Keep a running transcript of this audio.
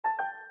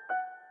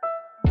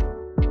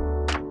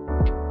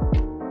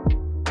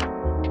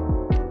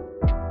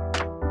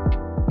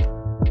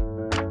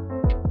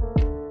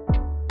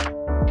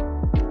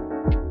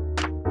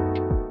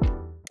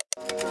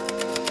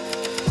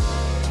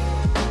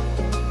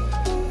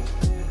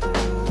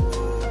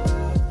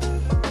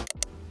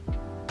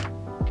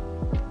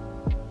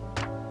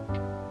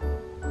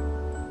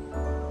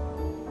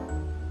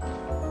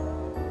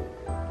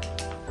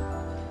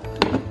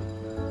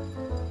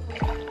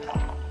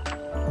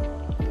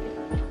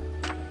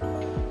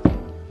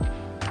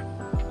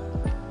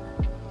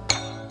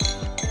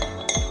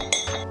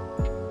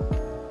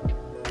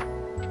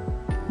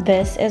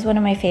This is one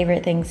of my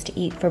favorite things to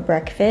eat for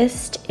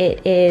breakfast.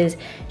 It is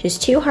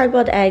just 2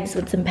 hard-boiled eggs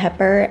with some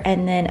pepper,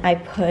 and then I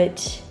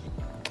put,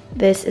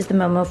 this is the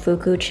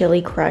Momofuku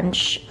Chili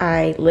Crunch.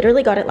 I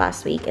literally got it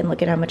last week, and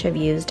look at how much I've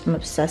used. I'm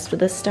obsessed with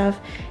this stuff.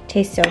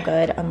 Tastes so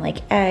good on like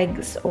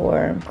eggs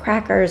or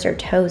crackers or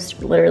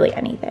toast, literally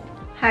anything.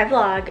 Hi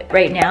vlog.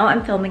 Right now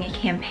I'm filming a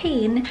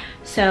campaign,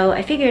 so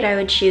I figured I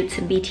would shoot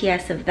some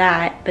BTS of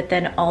that, but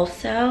then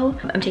also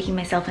I'm taking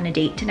myself on a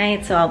date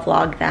tonight, so I'll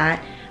vlog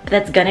that. But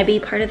that's gonna be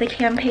part of the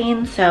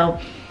campaign, so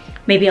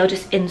maybe I'll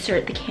just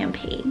insert the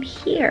campaign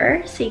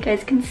here so you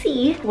guys can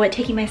see what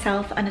taking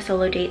myself on a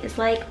solo date is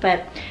like.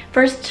 But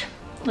first,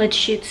 let's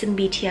shoot some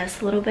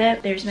BTS a little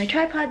bit. There's my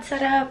tripod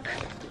set up.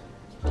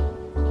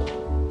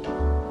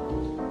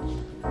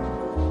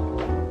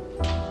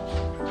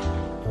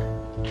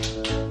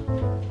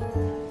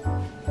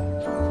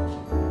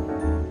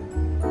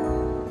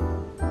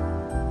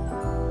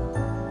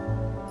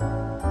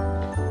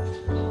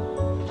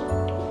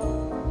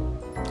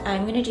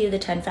 I'm gonna do the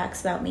 10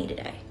 facts about me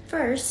today.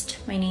 First,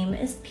 my name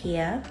is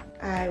Pia.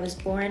 I was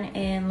born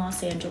in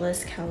Los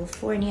Angeles,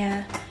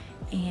 California,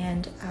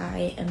 and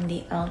I am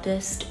the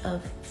eldest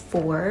of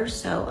 4,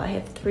 so I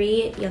have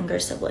 3 younger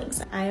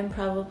siblings. I am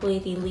probably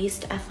the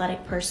least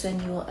athletic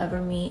person you will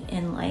ever meet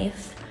in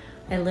life.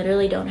 I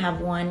literally don't have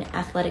one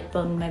athletic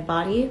bone in my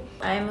body.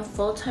 I am a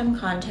full-time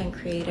content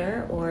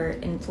creator or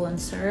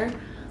influencer.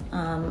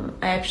 I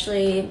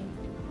actually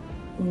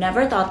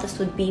never thought this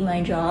would be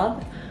my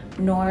job,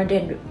 nor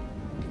did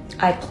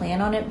I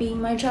plan on it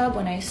being my job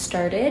when I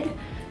started.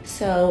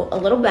 So a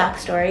little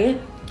backstory.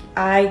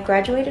 I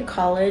graduated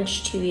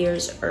college 2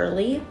 years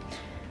early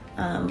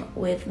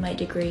with my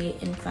degree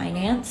in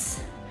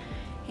finance.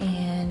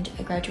 And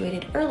I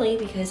graduated early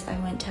because I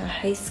went to a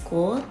high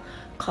school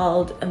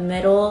called a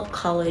middle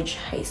college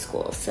high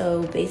school.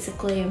 So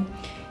basically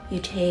you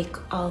take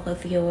all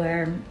of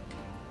your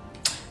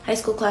high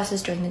school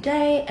classes during the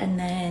day, and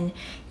then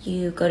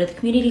you go to the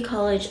community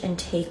college and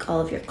take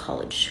all of your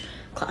college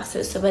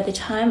classes. So by the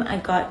time I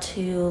got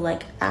to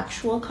like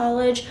actual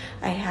college,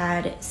 I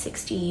had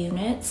 60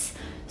 units.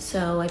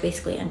 So I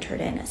basically entered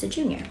in as a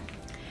junior.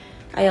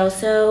 I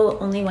also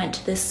only went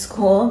to this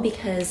school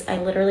because I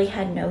literally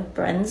had no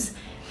friends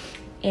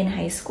in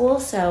high school.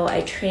 So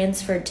I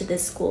transferred to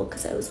this school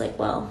because I was like,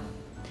 well,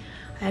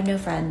 I have no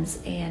friends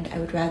and I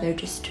would rather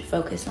just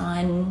focus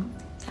on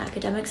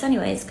academics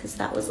anyways, because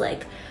that was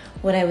like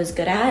what I was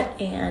good at,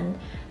 and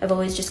I've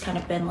always just kind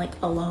of been like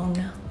a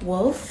lone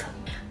wolf.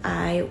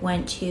 I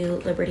went to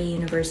Liberty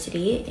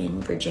University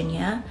in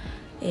Virginia.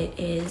 It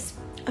is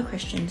a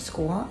Christian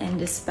school, and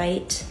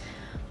despite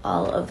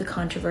all of the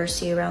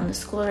controversy around the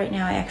school right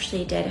now, I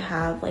actually did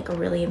have like a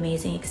really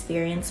amazing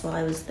experience while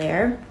I was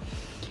there.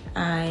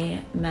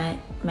 I met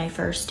my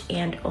first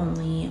and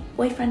only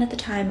boyfriend at the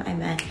time. I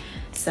met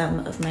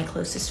some of my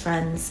closest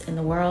friends in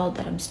the world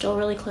that I'm still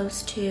really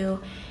close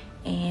to,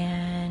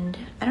 and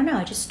I don't know,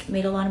 I just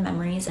made a lot of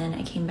memories. And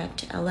I came back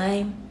to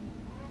LA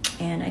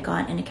and I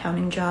got an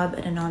accounting job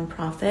at a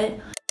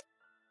nonprofit.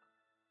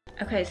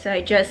 Okay, so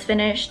I just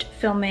finished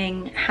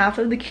filming half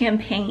of the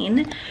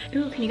campaign.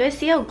 Ooh, can you guys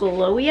see how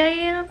glowy I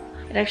am?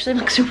 It actually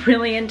looks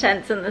really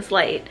intense in this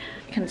light.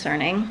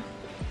 Concerning.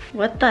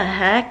 What the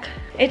heck?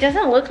 It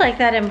doesn't look like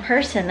that in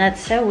person.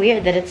 That's so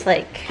weird that it's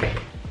like,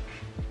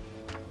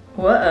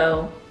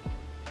 whoa.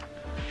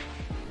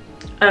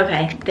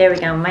 Okay, there we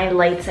go. My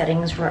light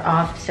settings were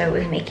off, so it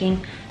was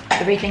making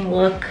everything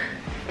look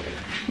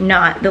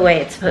not the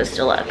way it's supposed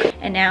to look.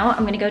 And now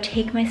I'm gonna go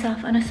take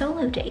myself on a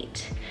solo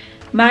date.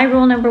 My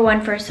rule number 1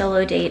 for a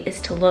solo date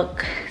is to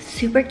look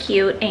super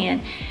cute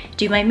and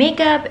do my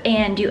makeup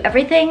and do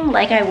everything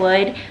like I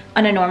would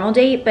on a normal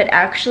date, but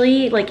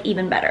actually like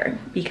even better,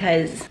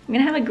 because I'm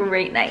gonna have a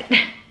great night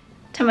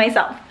to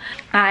myself.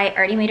 I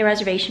already made a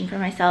reservation for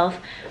myself.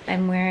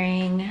 I'm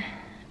wearing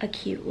a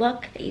cute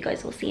look that you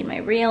guys will see in my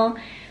reel.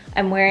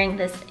 I'm wearing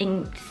this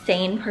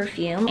insane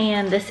perfume,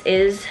 and this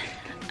is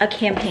a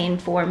campaign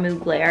for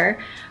Mugler,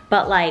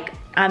 but like,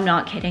 I'm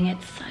not kidding,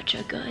 it's such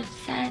a good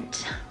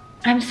scent.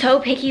 I'm so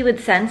picky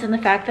with scents, and the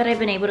fact that I've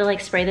been able to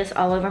like spray this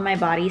all over my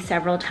body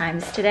several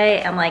times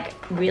today and like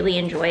really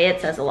enjoy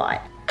it says a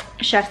lot.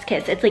 Chef's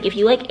kiss. It's like if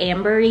you like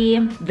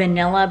ambery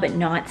vanilla but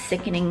not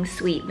sickening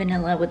sweet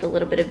vanilla with a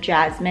little bit of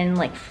jasmine,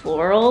 like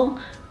floral,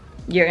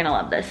 you're gonna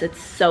love this.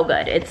 It's so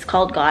good. It's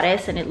called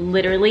Goddess, and it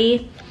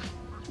literally,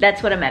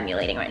 that's what I'm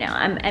emulating right now.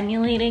 I'm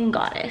emulating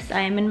Goddess. I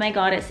am in my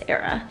Goddess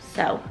era.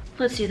 So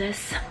let's do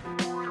this.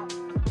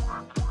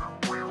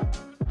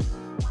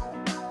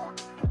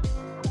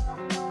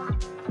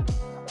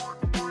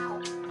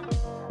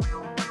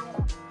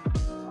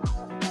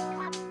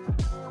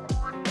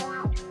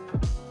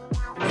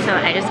 So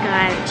I just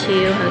got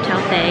to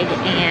Hotel Fig,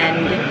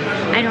 and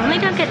I normally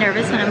don't get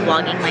nervous when I'm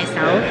vlogging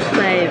myself,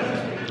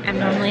 but I'm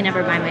normally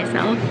never by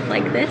myself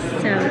like this,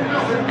 so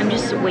I'm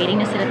just waiting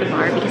to sit at the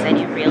bar because I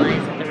didn't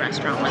realize that the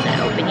restaurant wasn't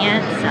open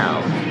yet,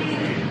 so.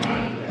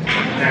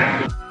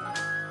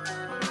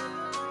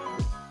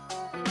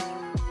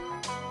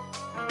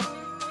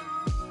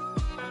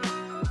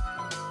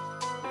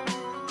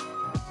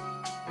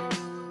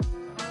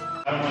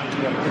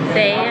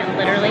 They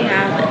literally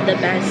have the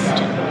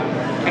best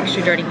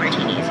extra dirty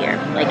martinis here,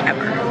 like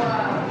ever.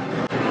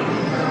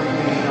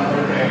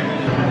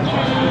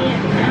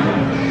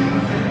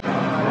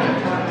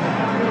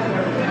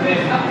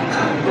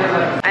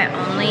 I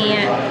only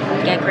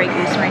get Grey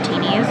Goose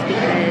martinis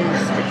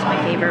because it's my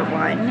favorite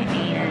one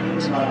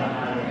and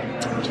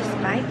just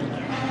vibey.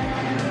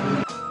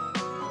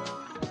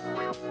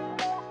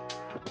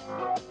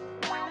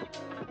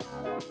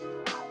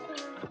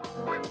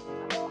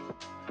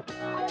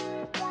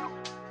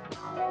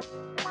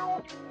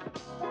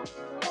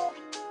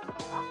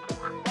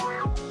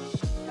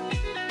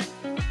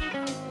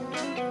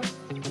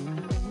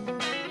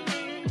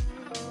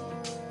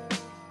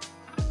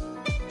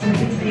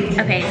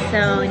 Okay,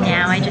 so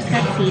now I just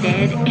got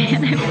seated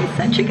and I'm in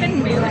such a good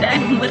mood.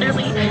 I'm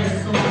literally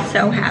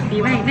so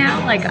happy right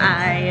now. Like,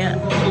 I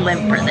live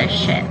for this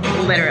shit,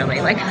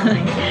 literally. Like,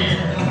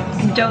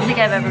 I don't think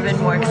I've ever been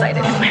more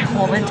excited in my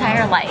whole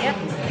entire life.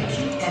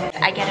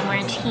 I get a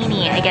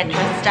martini, I get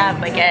dressed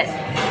up, I get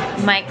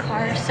my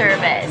car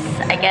service,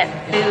 I get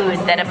food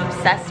that I'm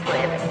obsessed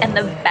with, and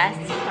the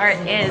best part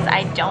is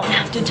I don't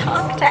have to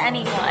talk to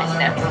anyone.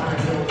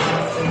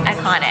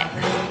 Iconic,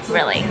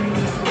 really.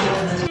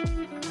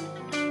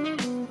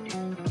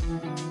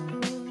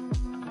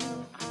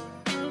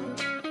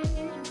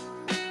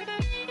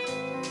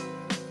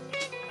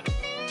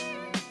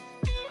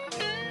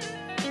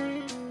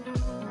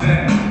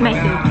 My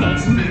food came.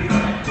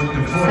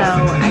 So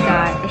I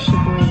got a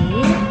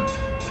chablis,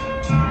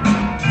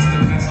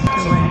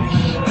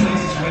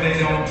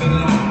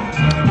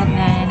 and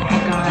then I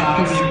got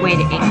the squid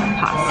ink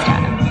pasta.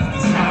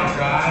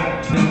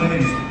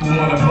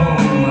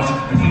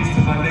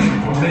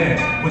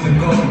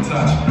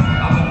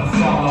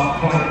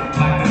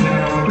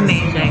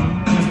 Amazing.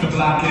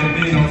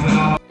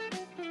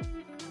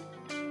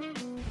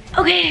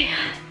 Okay,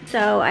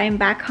 so I'm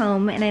back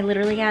home and I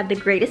literally had the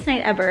greatest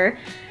night ever.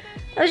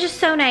 It was just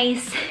so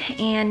nice,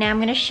 and now I'm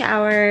gonna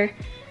shower.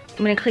 I'm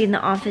gonna clean the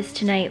office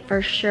tonight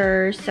for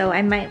sure, so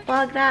I might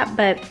vlog that,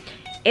 but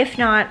if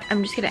not,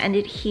 I'm just gonna end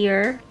it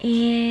here.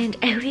 And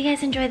I hope you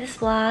guys enjoy this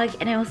vlog,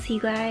 and I will see you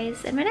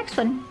guys in my next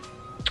one.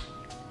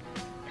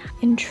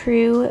 In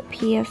true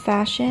Pia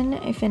fashion,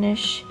 I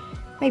finish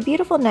my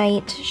beautiful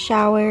night,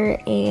 shower,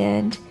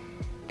 and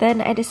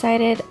then I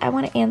decided I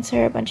want to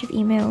answer a bunch of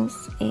emails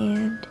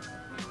and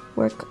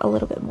work a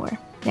little bit more.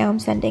 Now I'm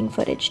sending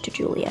footage to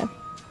Julia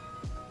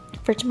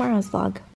for tomorrow's vlog.